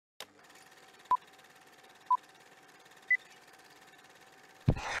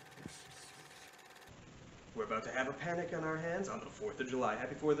We're about to have a panic on our hands on the 4th of July.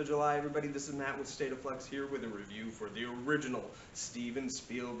 Happy 4th of July, everybody. This is Matt with State of Flux here with a review for the original Steven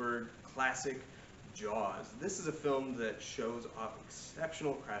Spielberg classic Jaws. This is a film that shows off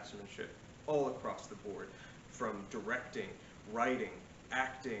exceptional craftsmanship all across the board, from directing, writing,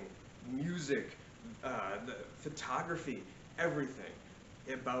 acting, music, the photography, everything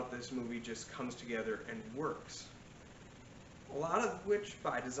about this movie just comes together and works. A lot of which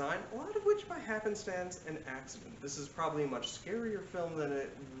by design, a lot of which by happenstance and accident. This is probably a much scarier film than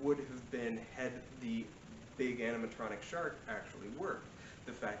it would have been had the big animatronic shark actually worked.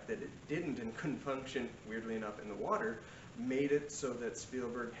 The fact that it didn't and couldn't function, weirdly enough, in the water, made it so that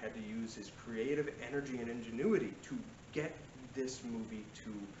Spielberg had to use his creative energy and ingenuity to get this movie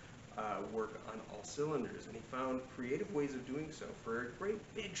to work on all cylinders, and he found creative ways of doing so. For a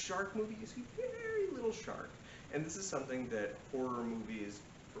great big shark movie, you see very little shark. And this is something that horror movies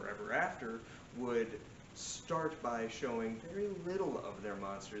forever after would start by showing very little of their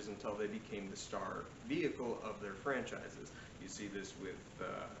monsters until they became the star vehicle of their franchises. You see this with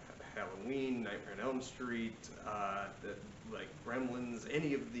Halloween, Nightmare on Elm Street, like Gremlins,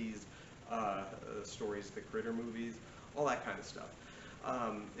 any of these stories, the Critter movies, all that kind of stuff.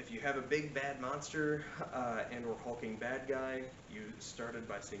 If you have a big bad monster and or hulking bad guy, you started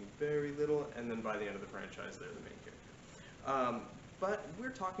by seeing very little, and then by the end of the franchise, they're the main character. But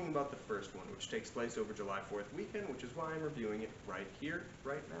we're talking about the first one, which takes place over July 4th weekend, which is why I'm reviewing it right here,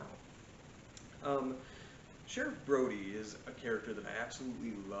 right now. Sheriff Brody is a character that I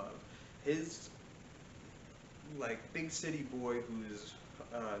absolutely love. His, like, big city boy who's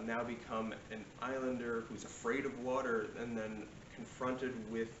now become an islander, who's afraid of water, and then confronted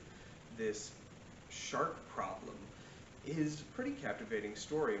with this shark problem is a pretty captivating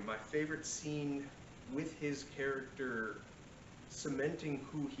story. My favorite scene with his character cementing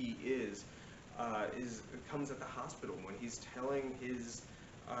who he is comes at the hospital when he's telling his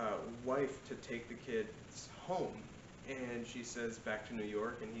wife to take the kids home, and she says back to New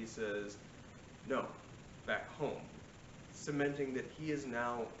York, and he says no, back home, cementing that he is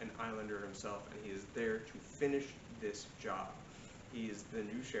now an islander himself and he is there to finish this job. He is the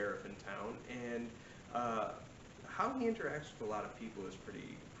new sheriff in town, and how he interacts with a lot of people is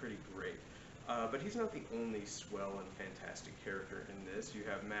pretty great. But he's not the only swell and fantastic character in this. You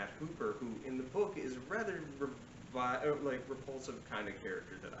have Matt Hooper, who in the book is a rather repulsive kind of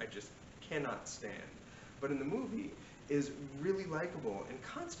character that I just cannot stand. But in the movie is really likable and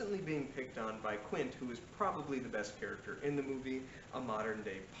constantly being picked on by Quint, who is probably the best character in the movie, a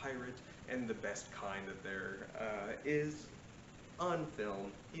modern-day pirate, and the best kind that there is on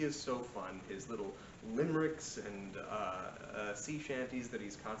film. He is so fun. His little limericks and sea shanties that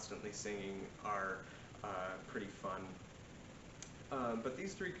he's constantly singing are pretty fun. But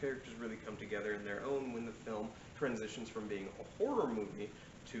these three characters really come together in their own when the film transitions from being a horror movie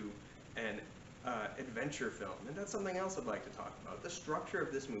to an adventure film, and that's something else I'd like to talk about. The structure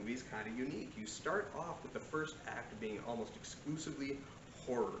of this movie is kind of unique. You start off with the first act being almost exclusively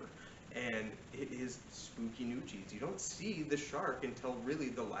horror, and it is spooky new cheese. You don't see the shark until really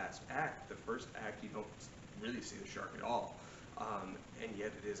the last act. The first act, you don't really see the shark at all, and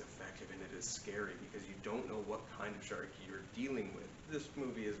yet it is effective and it is scary because you don't know what kind of shark you're dealing with. This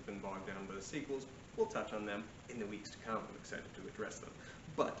movie has been bogged down by the sequels. We'll touch on them in the weeks to come. I'm excited to address them.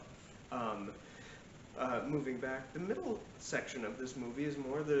 But moving back, the middle section of this movie is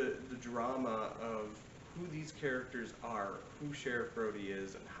more the drama of who these characters are, who Sheriff Brody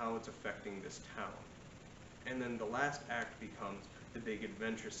is, and how it's affecting this town. And then the last act becomes the big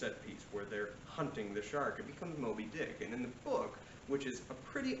adventure set piece where they're hunting the shark. It becomes Moby Dick. And in the book, which is a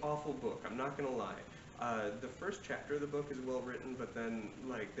pretty awful book, I'm not gonna lie, the first chapter of the book is well written, but then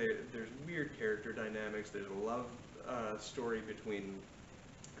like there's weird character dynamics. There's a love story between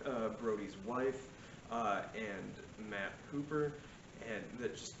Brody's wife and Matt Hooper, and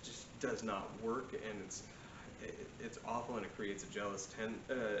that just does not work, and it's awful, and it creates a jealous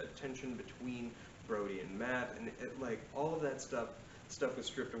tension between Brody and Matt, and like all of that stuff was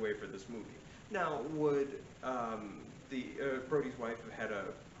stripped away for this movie. Now, would Brody's wife have had a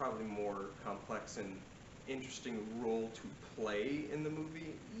probably more complex and interesting role to play in the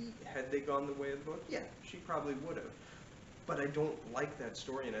movie had they gone the way of the book? Yeah, she probably would have. But I don't like that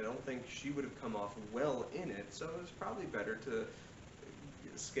story, and I don't think she would have come off well in it, so it's probably better to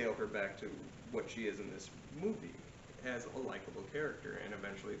scale her back to what she is in this movie as a likable character, and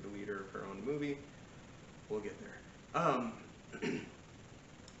eventually the leader of her own movie. We'll get there.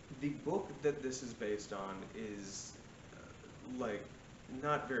 The book that this is based on is like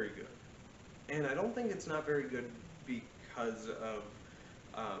not very good, and I don't think it's not very good because of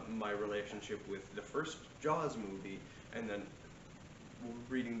my relationship with the first Jaws movie and then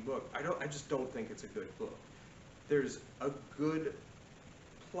reading the book. I just don't think it's a good book. There's a good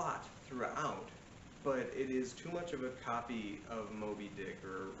plot throughout, but it is too much of a copy of Moby Dick,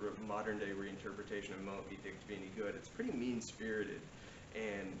 or modern day reinterpretation of Moby Dick, to be any good. It's pretty mean-spirited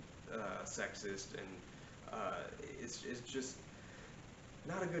and sexist, and it's just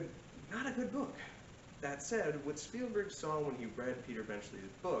not a good book. That said, what Spielberg saw when he read Peter Benchley's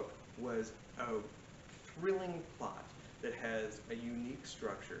book was a thrilling plot that has a unique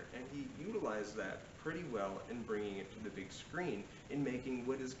structure, and he utilized that pretty well in bringing it to the big screen in making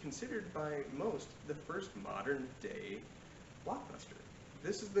what is considered by most the first modern day blockbuster.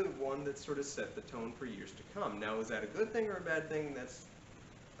 This is the one that sort of set the tone for years to come. Now, is that a good thing or a bad thing? That's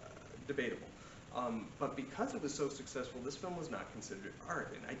debatable. But because it was so successful, this film was not considered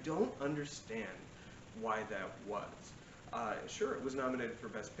art, and I don't understand why that was. Sure, it was nominated for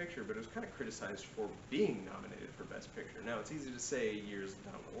Best Picture, but it was kind of criticized for being nominated for Best Picture. Now, it's easy to say years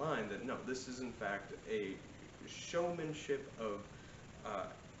down the line that no, this is in fact a showmanship of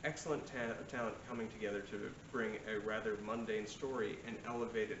excellent talent coming together to bring a rather mundane story and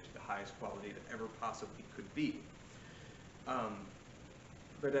elevate it to the highest quality that ever possibly could be.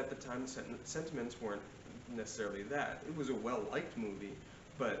 But at the time, the sentiments weren't necessarily that. It was a well-liked movie,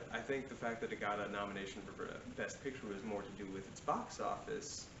 but I think the fact that it got a nomination for Best Picture was more to do with its box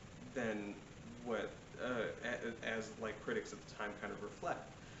office than what, as like critics at the time kind of reflect.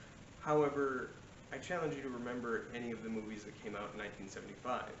 However, I challenge you to remember any of the movies that came out in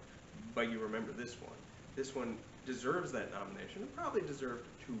 1975, but you remember this one. This one deserves that nomination and probably deserved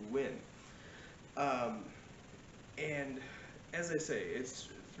to win. And as I say, it's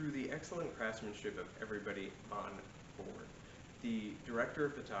through the excellent craftsmanship of everybody on board. The director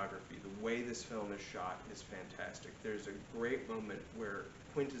of photography, the way this film is shot is fantastic. There's a great moment where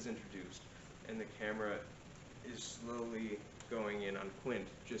Quint is introduced and the camera is slowly going in on Quint,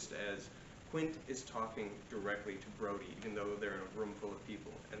 just as Quint is talking directly to Brody, even though they're in a room full of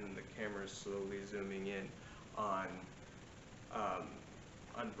people, and then the camera is slowly zooming in on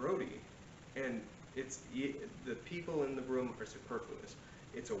Brody, and the people in the room are superfluous.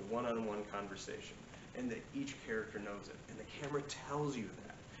 It's a one-on-one conversation, and that each character knows it, and the camera tells you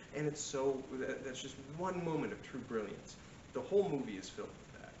that, and it's so that's just one moment of true brilliance. The whole movie is filled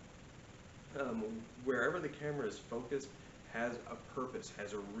with that. Wherever the camera is focused has a purpose,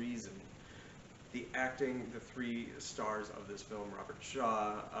 has a reason. The acting, the three stars of this film, Robert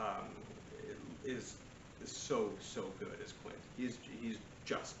Shaw, is so good as Quint. He's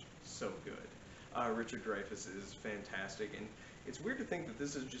just so good. Richard Dreyfuss is fantastic, and it's weird to think that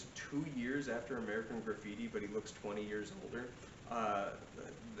this is just 2 years after American Graffiti, but he looks 20 years older.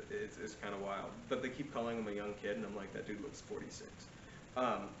 It's kind of wild. But they keep calling him a young kid, and I'm like, that dude looks 46.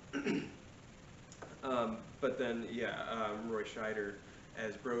 But then, yeah, Roy Scheider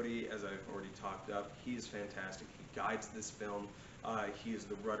as Brody, as I've already talked up, he's fantastic. He guides this film. He is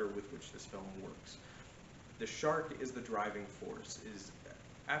the rudder with which this film works. The shark is the driving force, is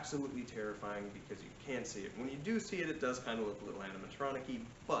absolutely terrifying because you can't see it. When you do see it, it does kind of look a little animatronic-y,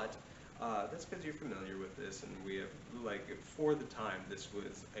 but that's because you're familiar with this, and we have, like, for the time, this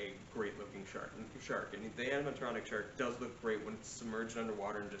was a great-looking shark. And the animatronic shark does look great when it's submerged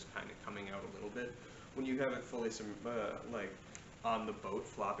underwater and just kind of coming out a little bit. When you have it fully, like, on the boat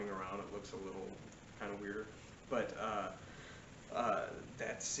flopping around, it looks a little kind of weirder. But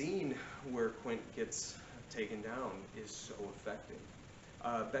that scene where Quint gets taken down is so effective.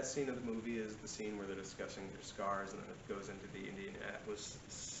 Best scene of the movie is the scene where they're discussing their scars, and then it goes into the Indianapolis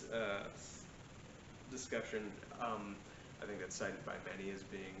discussion. I think that's cited by many as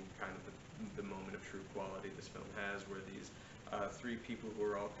being kind of the moment of true quality this film has, where these three people who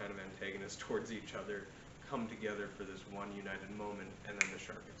are all kind of antagonists towards each other come together for this one united moment, and then the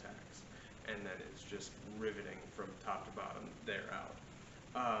shark attacks. And then it's just riveting from top to bottom, they're out.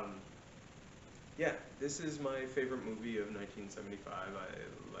 Yeah, this is my favorite movie of 1975.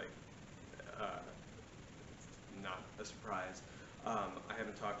 It's not a surprise. I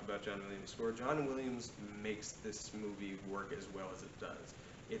haven't talked about John Williams' score. John Williams makes this movie work as well as it does.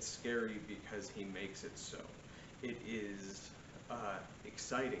 It's scary because he makes it so. It is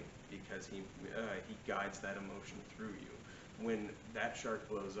exciting because he guides that emotion through you. When that shark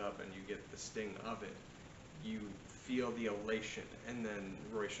blows up and you get the sting of it, you feel the elation, and then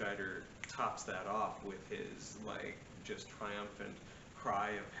Roy Scheider tops that off with his, like, just triumphant cry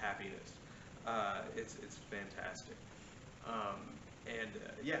of happiness. It's fantastic.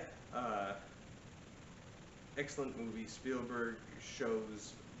 Excellent movie. Spielberg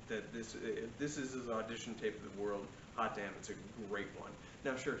shows that if this is his audition tape of the world, hot damn, it's a great one.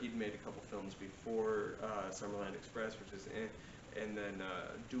 Now, sure, he'd made a couple films before, Summerland Express, which is and then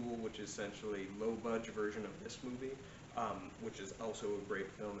Duel, which is essentially low-budge version of this movie, which is also a great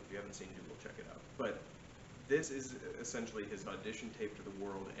film. If you haven't seen Duel, check it out. But this is essentially his audition tape to the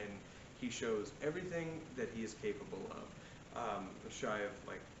world, and he shows everything that he is capable of, shy of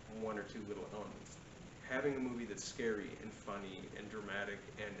like one or two little elements. Having a movie that's scary and funny and dramatic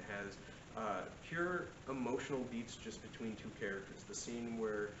and has pure emotional beats just between two characters. The scene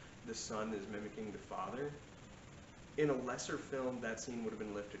where the son is mimicking the father. In a lesser film, that scene would have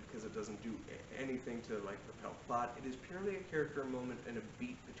been lifted because it doesn't do anything to like propel plot. It is purely a character moment and a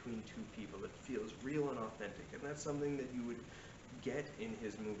beat between two people that feels real and authentic, and that's something that you would get in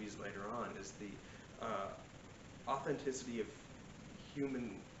his movies later on, is the authenticity of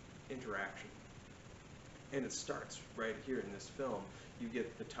human interaction. And it starts right here in this film. You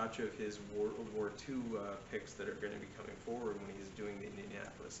get the touch of his World War II picks that are going to be coming forward when he's doing the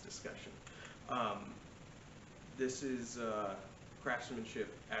Indianapolis discussion. This is craftsmanship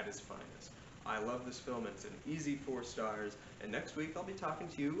at its finest. I love this film, and it's an easy 4 stars. And next week I'll be talking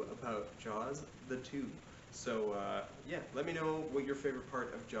to you about Jaws the 2. So yeah, let me know what your favorite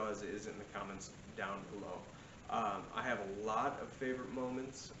part of Jaws is in the comments down below. I have a lot of favorite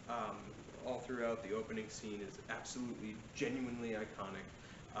moments. All throughout, the opening scene is absolutely, genuinely iconic,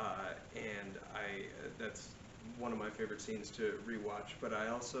 and that's one of my favorite scenes to rewatch. But I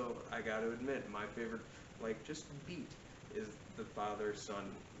got to admit, my favorite, like, just beat is the father-son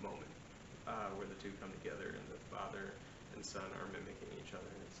moment, where the two come together and the father and son are mimicking each other.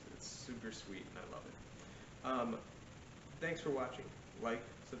 It's super sweet, and I love it. Thanks for watching. Like,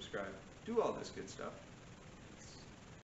 subscribe, do all this good stuff.